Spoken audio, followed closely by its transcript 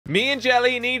Me and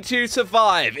Jelly need to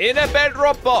survive in a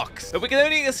bedrock box, but we can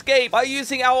only escape by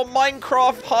using our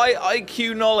Minecraft high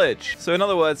IQ knowledge. So in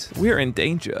other words, we're in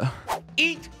danger.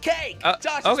 Eat cake!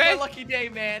 Josh, okay. it's my lucky day,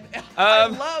 man. I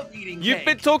love eating cake. You've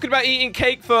been talking about eating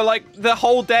cake for like the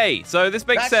whole day, so this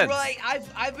makes sense. That's right.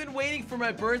 I've been waiting for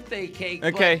my birthday cake.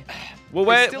 Okay. But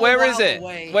well, where is it?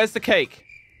 Away. Where's the cake?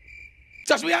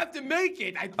 Josh, we have to make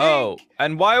it, I think. Oh,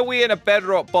 and why are we in a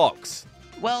bedrock box?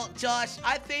 Well, Josh,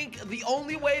 I think the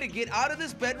only way to get out of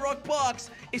this bedrock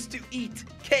box is to eat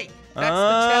cake. That's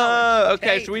the challenge.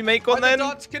 Okay, should we make one then? Are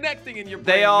the dots connecting in your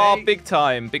brain, They are mate? big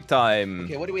time, big time.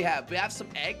 Okay, what do we have? We have some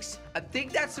eggs. I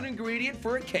think that's an ingredient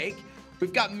for a cake.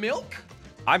 We've got milk.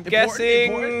 I'm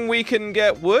guessing we can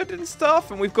get wood and stuff,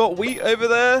 and we've got wheat over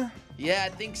there. Yeah, I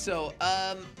think so.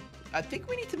 I think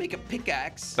we need to make a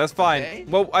pickaxe. That's fine. Okay.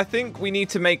 Well, I think we need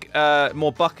to make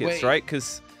more buckets, right?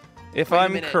 Because if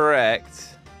I'm correct...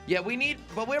 Yeah,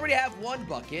 but we already have one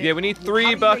bucket. Yeah, we need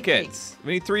 3 buckets.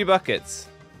 We need 3 buckets.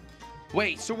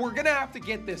 Wait, so we're gonna have to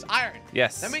get this iron.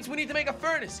 Yes. That means we need to make a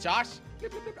furnace, Josh.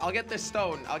 I'll get this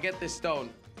stone.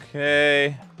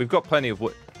 Okay. We've got plenty of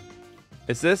wood.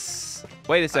 Is this...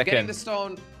 Wait a second. I'm getting the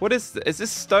stone. What is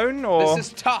this stone or... This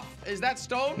is tough. Is that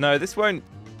stone? No, this won't...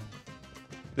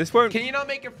 Can you not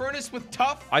make a furnace with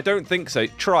tough? I don't think so.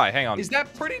 Try. Hang on. Is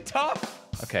that pretty tough?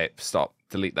 Okay, stop.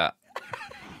 Delete that.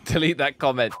 Delete that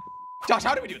comment. Josh,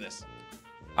 how do we do this?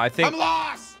 I think... I'm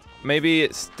lost! Maybe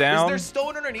it's down. Is there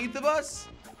stone underneath of us?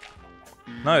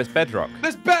 No, it's bedrock.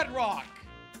 There's bedrock!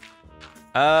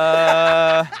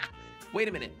 Wait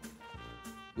a minute.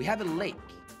 We have a lake.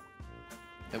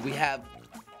 And we have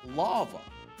lava.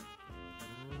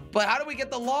 But how do we get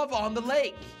the lava on the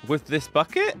lake? With this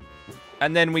bucket?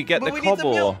 And then we get the need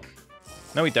cobble. the milk.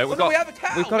 No, we don't. We have a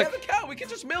cow. We have a cow. We can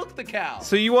just milk the cow.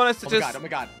 So you want us to just... Oh my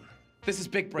god. This is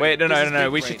big brain. Wait, no.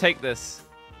 We should take this.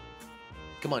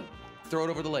 Come on. Throw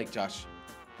it over the lake, Josh.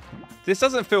 This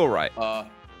doesn't feel right.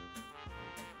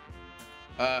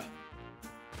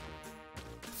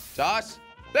 Josh?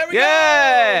 There we go!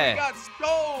 We got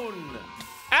stone!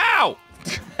 Ow!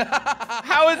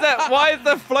 How is that? Why is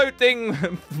the floating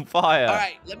fire? All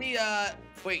right, let me,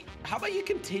 wait. How about you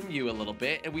continue a little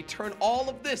bit and we turn all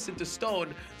of this into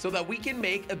stone so that we can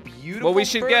make a beautiful Well, we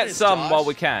should get some Josh. while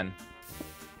we can.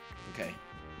 Okay.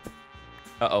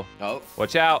 Uh-oh. Oh.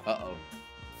 Watch out. Uh-oh.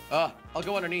 I'll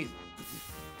go underneath.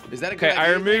 Is that a good idea?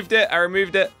 I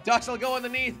removed it. Josh, I'll go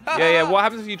underneath. Yeah. What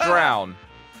happens if you drown?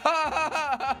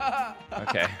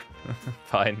 Okay.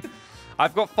 Fine.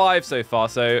 I've got 5 so far,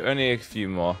 so only a few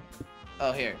more.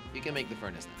 Oh, here. You can make the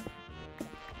furnace now.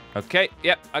 Okay.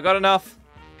 Yep. I got enough.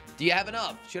 Do you have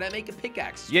enough? Should I make a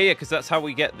pickaxe? Yeah, because that's how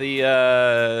we get the...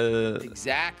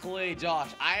 Exactly,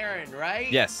 Josh. Iron, right?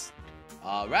 Yes.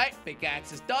 All right.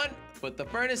 Pickaxe is done. Put the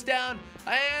furnace down.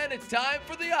 And it's time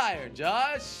for the iron,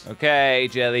 Josh. Okay,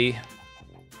 Jelly.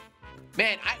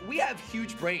 Man, we have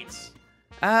huge brains.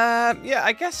 Yeah,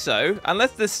 I guess so.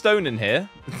 Unless there's stone in here.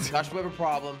 Josh, we have a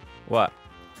problem. What?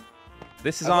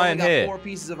 This is I've iron only got here. 4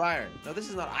 pieces of iron. No, this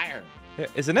is not iron. Yeah,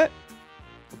 isn't it?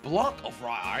 A block of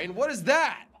raw iron? What is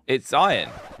that? It's iron.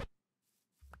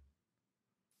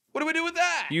 What do we do with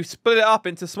that? You split it up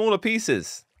into smaller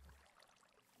pieces.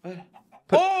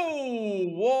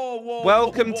 Whoa.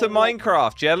 Welcome to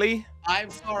Minecraft, Jelly. I'm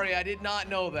sorry, I did not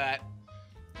know that.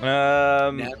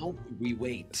 Now we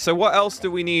wait. So what else do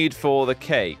we need for the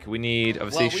cake? We need,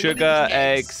 obviously, sugar,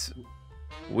 eggs,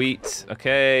 wheat.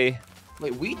 Okay.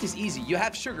 Wait, wheat is easy. You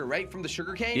have sugar, right? From the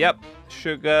sugar cane? Yep.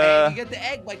 Sugar. And you get the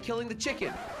egg by killing the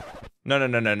chicken. No.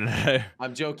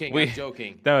 I'm joking.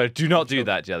 No, do not do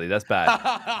that, Jelly. That's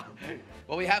bad.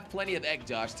 Well, we have plenty of egg,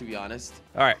 Josh, to be honest.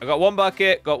 All right, I got 1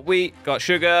 bucket, got wheat, got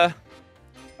sugar.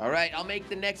 All right, I'll make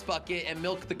the next bucket and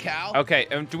milk the cow. Okay,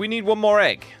 do we need 1 more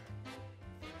egg?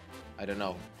 I don't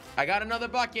know. I got another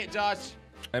bucket, Josh.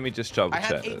 Let me just double check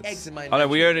this. I have 8 eggs in my Oh, no,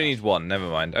 we only need 1. Never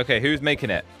mind. Okay, who's making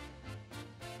it?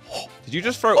 Did you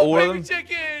just throw all of them?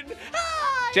 Chicken!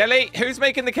 Jelly, who's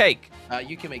making the cake?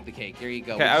 You can make the cake. Here you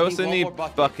go. Okay, I also need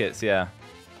buckets, yeah.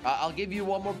 I'll give you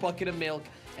 1 more bucket of milk,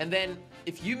 and then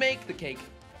if you make the cake,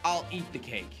 I'll eat the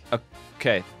cake.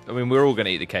 Okay, I mean, we're all going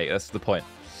to eat the cake. That's the point.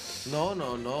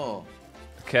 No.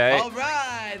 Okay. All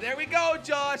right, there we go,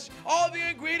 Josh. All the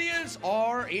ingredients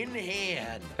are in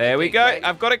hand. There we go. Right?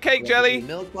 I've got a cake, Jelly.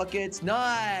 Milk buckets,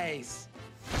 nice.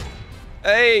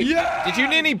 Hey, yeah! Did you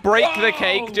nearly break the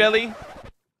cake, Jelly?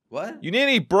 What? You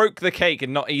nearly broke the cake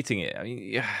and not eating it. I mean,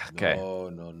 yeah, okay.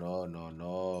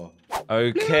 No.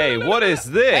 Okay, what is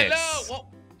this? Hello. Whoa.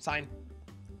 Sign.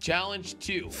 Challenge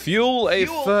 2. Fuel a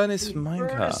furnace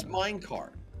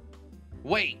minecart.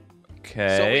 Wait.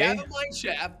 Okay. So we have a mine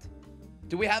shaft.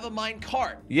 Do we have a mine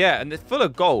cart? Yeah, and it's full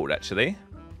of gold, actually.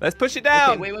 Let's push it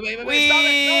down. Okay, wait. Stop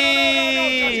it.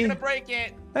 No. Josh, you're gonna break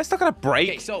it. That's not gonna break.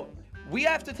 Okay, so we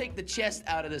have to take the chest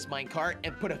out of this mine cart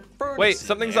and put a furnace Wait,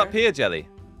 something's there, up here, Jelly.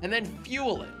 and then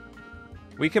fuel it.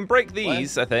 We can break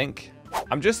these, I think.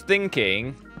 I'm just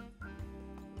thinking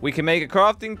we can make a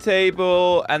crafting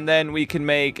table, and then we can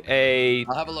make a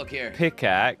I'll have a look here.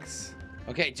 pickaxe.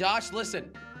 Okay, Josh,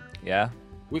 listen. Yeah.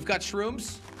 We've got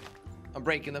shrooms. I'm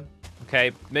breaking them.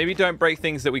 Okay, maybe don't break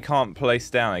things that we can't place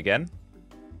down again.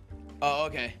 Oh,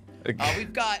 okay.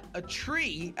 We've got a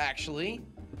tree, actually.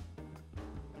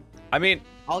 I mean,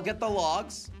 I'll get the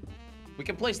logs. We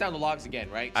can place down the logs again,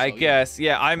 right? I guess,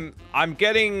 yeah. I'm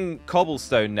getting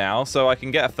cobblestone now, so I can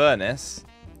get a furnace.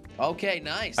 Okay,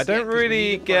 nice. I don't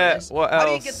really get what else. How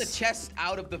do you get the chest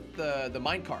out of the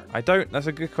minecart? I don't. That's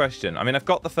a good question. I mean, I've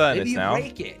got the furnace Maybe you now.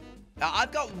 break it.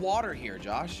 I've got water here,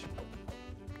 Josh.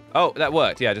 Oh, that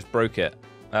worked. Yeah, I just broke it.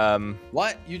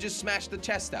 What? You just smashed the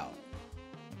chest out.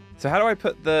 So how do I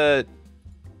put the...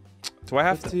 Do I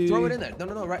have to... Throw it in there.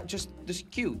 No, right. Just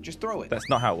Q. Just throw it. That's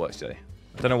not how it works, Jelly.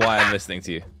 I don't know why I'm listening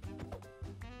to you.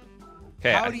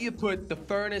 Okay. How do you put the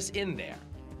furnace in there?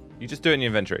 You just do it in your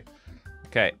inventory.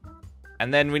 Okay.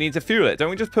 And then we need to fuel it. Don't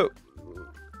we just put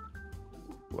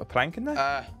a plank in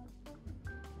there?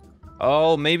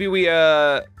 Oh, maybe we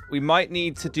might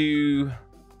need to do...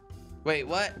 Wait,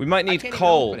 what? We might need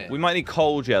coal. We might need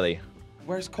coal, Jelly.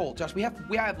 Where's coal, Josh? We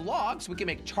have logs. We can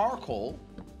make charcoal.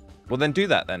 Well, then do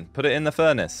that then. Put it in the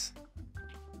furnace.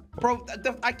 Bro,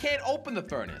 I can't open the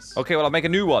furnace. Okay, well, I'll make a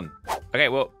new one. Okay,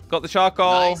 well, got the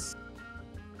charcoal. Nice.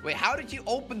 Wait, how did you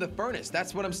open the furnace?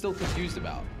 That's what I'm still confused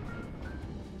about.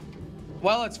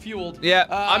 Well, it's fueled. Yeah,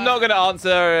 I'm not going to answer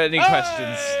any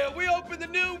questions. We opened the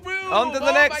new room. On to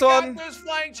the next one. God, there's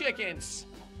flying chickens.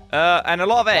 And a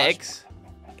lot of eggs.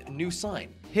 New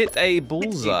sign. Hit a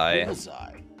bullseye. Hit a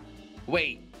bullseye.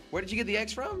 Wait, where did you get the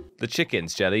eggs from? The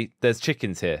chickens, Jelly. There's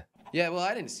chickens here. Yeah, well,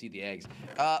 I didn't see the eggs.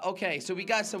 Okay, so we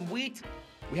got some wheat.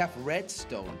 We have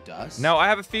redstone dust. Now, I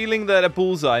have a feeling that a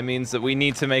bullseye means that we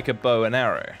need to make a bow and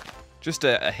arrow. Just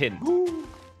a hint. Ooh.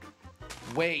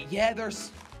 Wait, yeah,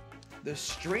 there's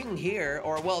string here.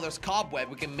 Or, well, there's cobweb.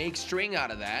 We can make string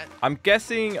out of that. I'm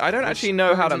guessing... I don't actually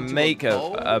know how to make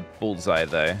a bullseye,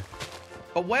 though.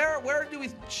 But where do we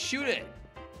shoot it?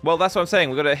 Well, that's what I'm saying.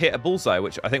 We've got to hit a bullseye,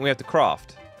 which I think we have to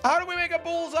craft. How do we make a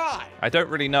bullseye? I don't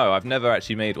really know. I've never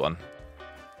actually made one.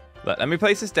 Let me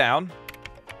place this down.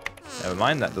 Never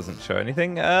mind. That doesn't show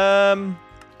anything.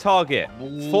 Target.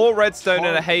 4 redstone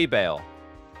and a hay bale.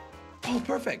 Oh,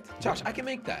 perfect. Josh, I can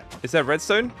make that. Is there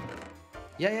redstone?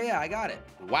 Yeah, I got it.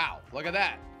 Wow, look at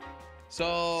that.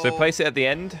 So place it at the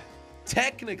end?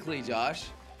 Technically, Josh,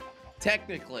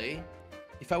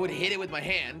 if I would hit it with my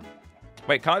hand.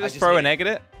 Wait, can't I just throw an egg at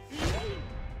it?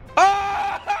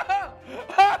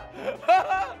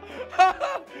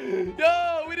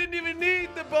 No, we didn't even need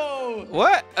the bow.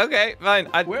 What? Okay, fine.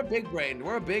 We're big brain.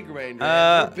 We're big brain.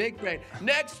 We're big brain.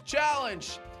 Next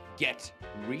challenge. Get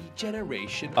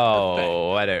regeneration.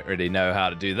 Oh, I don't really know how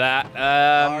to do that.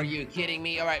 Are you kidding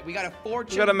me? All right, we got a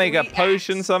fortune. We gotta make a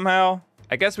potion somehow.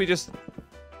 I guess we just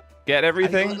get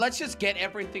everything. Let's just get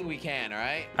everything we can, all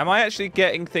right? Am I actually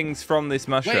getting things from this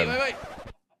mushroom? Wait.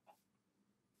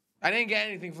 I didn't get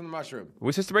anything from the mushroom.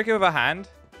 We're supposed to break it with our hand?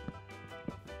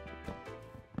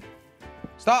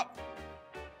 Stop.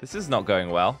 This is not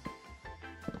going well.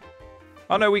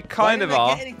 Oh no, we kind of are.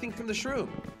 Why didn't I get anything from the shroom?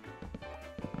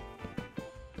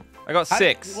 I got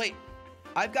 6. Wait,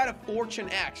 I've got a fortune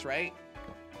axe, right?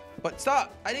 But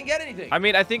stop, I didn't get anything. I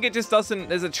mean, I think it just doesn't,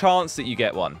 there's a chance that you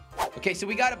get one. Okay, so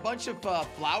we got a bunch of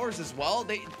flowers as well.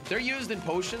 They're used in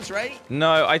potions, right?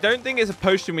 No, I don't think it's a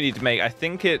potion we need to make. I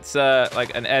think it's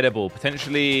like an edible,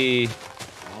 potentially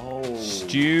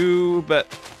stew, but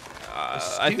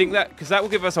I think that, because that will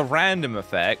give us a random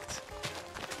effect.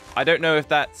 I don't know if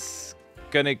that's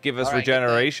going to give us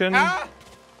regeneration.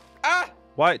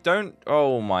 Why? Don't,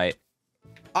 oh my.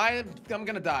 I'm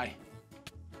going to die.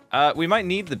 We might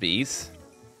need the bees.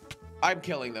 I'm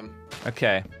killing them.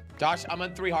 Okay. Josh, I'm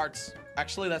on 3 hearts.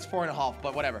 Actually, that's 4.5,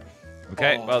 but whatever.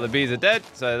 Okay, well, the bees are dead,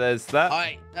 so there's that. All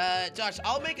right, Josh,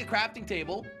 I'll make a crafting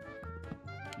table.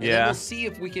 And yeah. then we'll see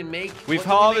if we can make... We've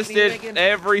harvested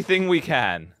everything we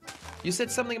can. You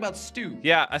said something about stew.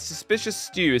 Yeah, a suspicious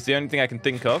stew is the only thing I can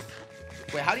think of.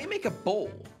 Wait, how do you make a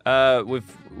bowl? With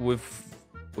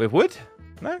wood?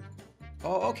 No?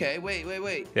 Oh, okay.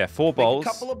 Wait. Yeah, 4 bowls.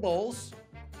 Make a couple of bowls.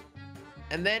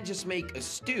 And then just make a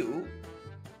stew.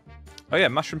 Oh, yeah,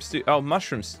 mushroom stew. Oh,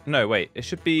 mushrooms. No, wait. It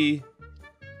should be...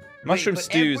 Mushroom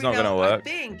stew is not going to work.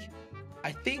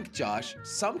 I think, Josh,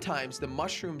 sometimes the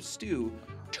mushroom stew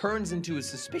turns into a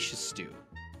suspicious stew.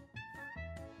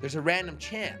 There's a random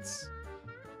chance.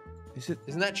 Is it?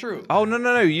 Isn't that true? Oh,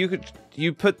 no.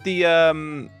 You put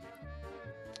the,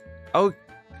 Oh,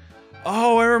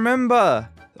 I remember.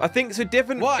 I think so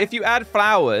different. What? If you add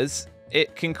flowers,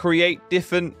 it can create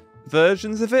different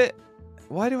versions of it.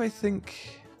 Why do I think?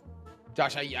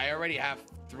 Josh, I already have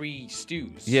 3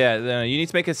 stews. Yeah, no, you need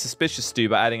to make a suspicious stew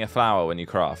by adding a flower when you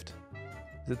craft.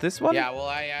 Is it this one? Yeah, well,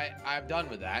 I'm done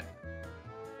with that.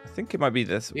 I think it might be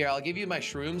this. Here, I'll give you my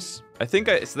shrooms. I think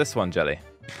it's this one, Jelly.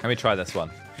 Let me try this one.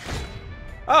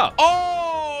 Oh!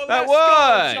 Oh, that let's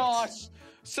worked! go, Josh.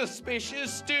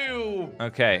 Suspicious stew.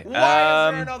 Okay. Why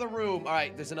is there another room? All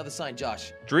right, there's another sign,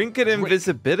 Josh. Drink an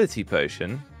invisibility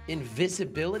potion.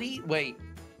 Invisibility? Wait.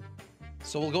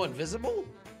 So we'll go invisible?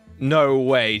 No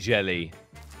way, Jelly.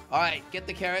 All right, get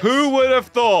the carrots. Who would have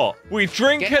thought? We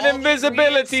drink Get an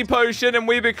invisibility potion and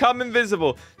we become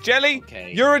invisible. Jelly,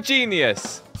 you're a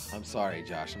genius. I'm sorry,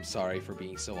 Josh. I'm sorry for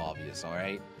being so obvious, all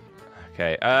right?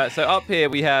 Okay, so up here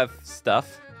we have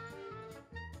stuff.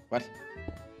 What?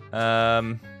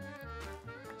 Some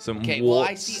Okay, warts. well,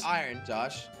 I see iron,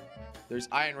 Josh. There's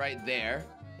iron right there.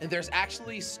 And there's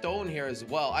actually stone here as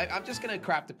well. I'm just going to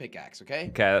craft a pickaxe, okay?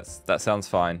 Okay, that sounds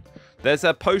fine. There's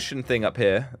a potion thing up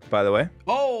here, by the way.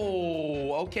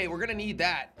 Oh, okay. We're going to need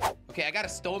that. Okay, I got a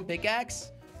stone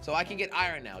pickaxe, so I can get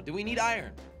iron now. Do we need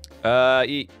iron?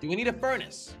 Do we need a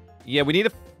furnace? Yeah, we need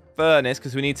a furnace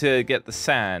because we need to get the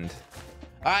sand.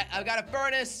 All right, I've got a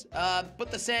furnace. Put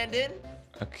the sand in.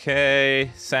 Okay,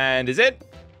 sand is in.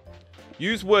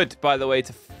 Use wood, by the way,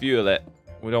 to fuel it.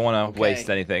 We don't want to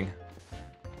waste anything.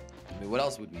 I mean, what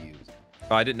else would we use?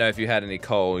 Oh, I didn't know if you had any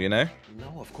coal, you know?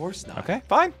 No, of course not. Okay,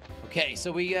 fine. Okay,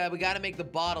 so we got to make the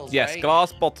bottles, yes, right?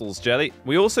 glass bottles, Jelly.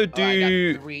 We also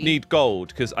do got 3. need gold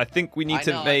because I think we need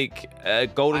to make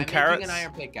golden carrots. I'm making an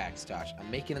iron pickaxe, Josh.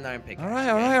 I'm making an iron pickaxe. All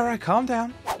right. Calm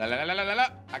down. La, la, la, la, la, la.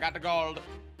 I got the gold.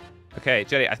 Okay,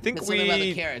 Jelly, I think Something about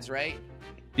the carrots, right?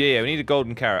 Yeah, we need a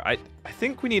golden carrot. I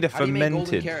think we need a How do you make fermented.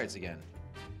 golden carrots again?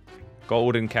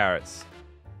 Golden carrots.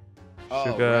 Oh,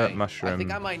 Sugar, right. mushroom. I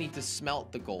think I might need to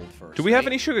smelt the gold first. Do we have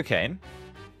any sugar cane?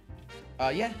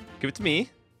 Yeah. Give it to me.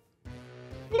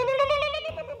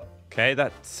 Okay,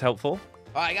 that's helpful.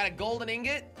 All right, I got a golden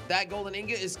ingot. That golden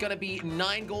ingot is going to be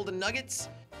 9 golden nuggets,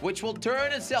 which will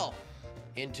turn itself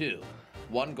into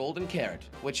 1 golden carrot,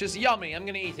 which is yummy. I'm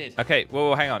going to eat it. Okay,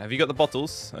 well, hang on. Have you got the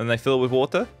bottles and they fill with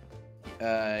water?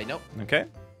 Nope. Okay.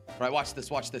 All right, watch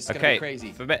this. Watch this. It's going to be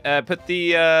crazy. Put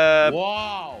the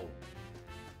wow.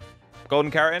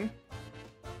 golden carrot in.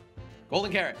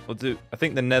 Golden carrot. We'll do. I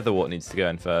think the nether wart needs to go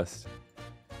in first.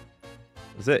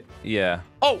 Is it? Yeah.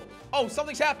 Oh,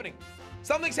 something's happening.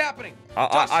 Something's happening.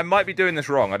 I might be doing this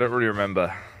wrong. I don't really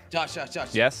remember. Josh.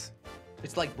 Yes?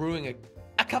 It's like brewing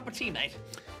a cup of tea, mate.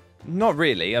 Not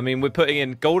really. I mean, we're putting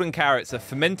in golden carrots, a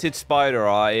fermented spider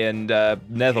eye, and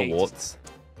nether warts.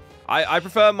 I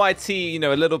prefer my tea,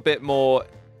 a little bit more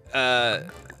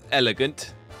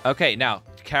elegant. Okay, now,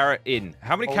 carrot in.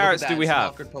 How many carrots do we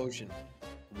have? Potion.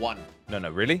 1. No,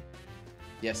 really?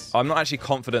 Yes. I'm not actually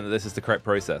confident that this is the correct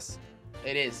process.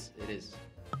 It is.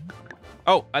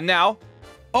 Oh, and now...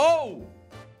 Oh!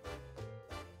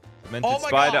 Fermented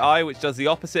spider eye, which does the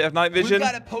opposite of night vision.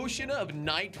 We've got a potion of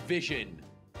night vision.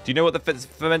 Do you know what the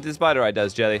fermented spider eye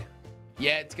does, Jelly?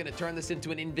 Yeah, it's going to turn this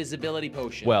into an invisibility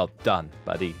potion. Well done,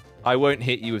 buddy. I won't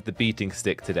hit you with the beating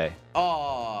stick today.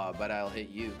 Oh, but I'll hit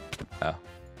you. Oh. All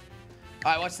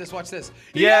right, watch this.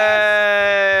 Yay!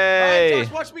 Yes! All right,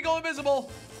 Josh, watch me go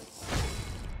invisible.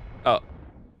 Oh.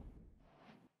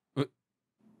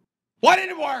 Why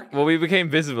didn't it work? Well, we became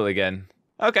visible again.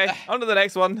 Okay, on to the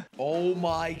next one. Oh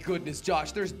my goodness,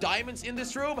 Josh. There's diamonds in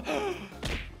this room.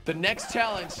 The next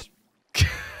challenge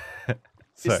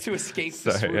is to escape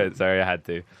this room. Sorry, I had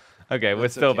to. Okay, we're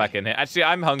still back in here. Actually,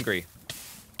 I'm hungry.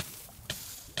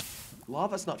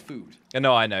 Lava's not food.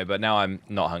 No, I know, but now I'm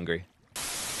not hungry.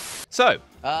 So.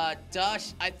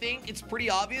 Josh, I think it's pretty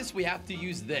obvious we have to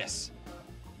use this.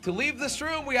 To leave this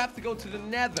room, we have to go to the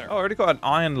nether. Oh, I already got an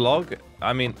iron log.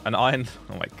 I mean, an iron...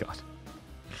 Oh, my God.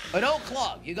 An oak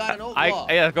log. You got an oak log.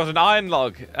 Yeah, I got an iron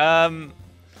log.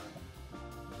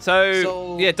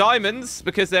 So, yeah, diamonds,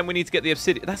 because then we need to get the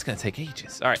obsidian. That's going to take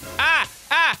ages. All right. Ah!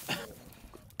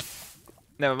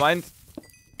 Never mind.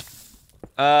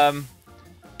 I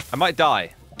might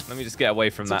die. Let me just get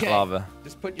away from that lava.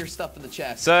 Just put your stuff in the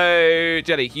chest. So,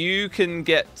 Jelly, you can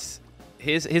get...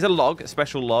 Here's a log, a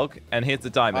special log, and here's the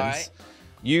diamonds. All right.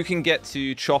 You can get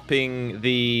to chopping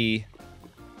the...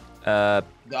 the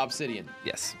obsidian.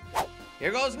 Yes.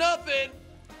 Here goes nothing.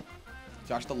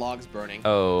 Josh, the log's burning.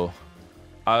 Oh.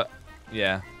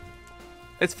 Yeah.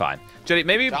 It's fine. Jelly,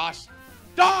 maybe... Josh!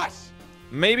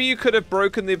 Maybe you could have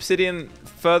broken the obsidian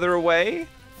further away.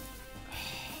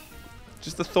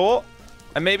 Just a thought.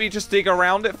 And maybe just dig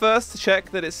around it first to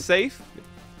check that it's safe.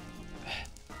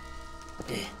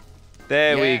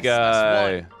 There we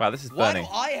go. Wow, this is burning.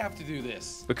 Why do I have to do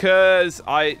this? Because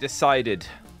I decided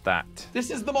that.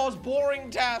 This is the most boring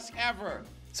task ever.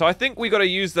 So I think we got to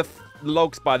use the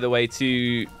logs, by the way,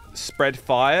 to spread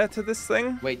fire to this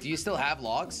thing. Wait, do you still have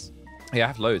logs? Yeah, I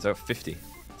have loads. I have 50.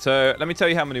 So let me tell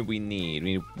you how many we need.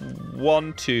 We need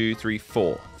 1, 2, 3,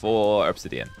 4. 4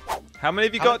 obsidian. How many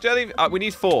have you got, Jelly? We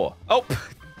need 4. Oh.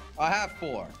 I have 4.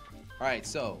 All right,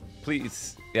 so.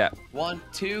 Please. Yeah. 1,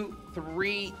 2,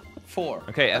 3, 4.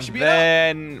 Okay, and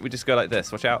then we just go like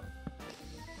this. Watch out.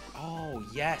 Oh,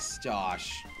 yes,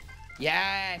 Josh.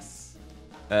 Yes.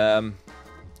 Come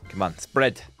on,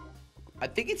 spread. I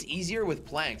think it's easier with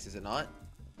planks, is it not?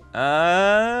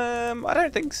 I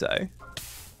don't think so.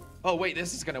 Oh, wait,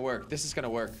 this is going to work. This is going to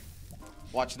work.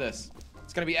 Watch this.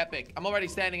 It's going to be epic. I'm already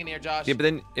standing in here, Josh. Yeah, but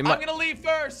then it might... I'm going to leave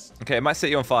first. Okay, it might set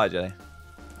you on fire, Jelly.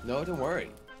 No, don't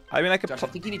worry. I mean, Josh, I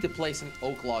think you need to place an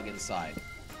oak log inside.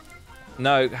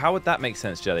 No, how would that make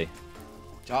sense, Jelly?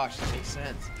 Josh, that makes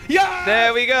sense. Yeah!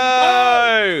 There we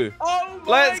go! Oh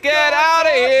my Let's get out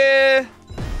of here!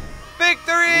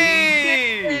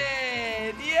 Victory! We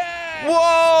did! Yeah!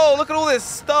 Whoa, look at all this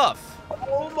stuff.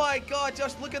 Oh my god,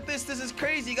 Josh, look at this. This is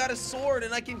crazy. You got a sword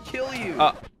and I can kill you.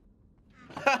 Well,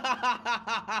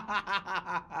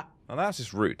 that's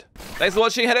just rude. Thanks for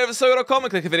watching. Head over to Slogo.com and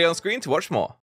click the video on screen to watch more.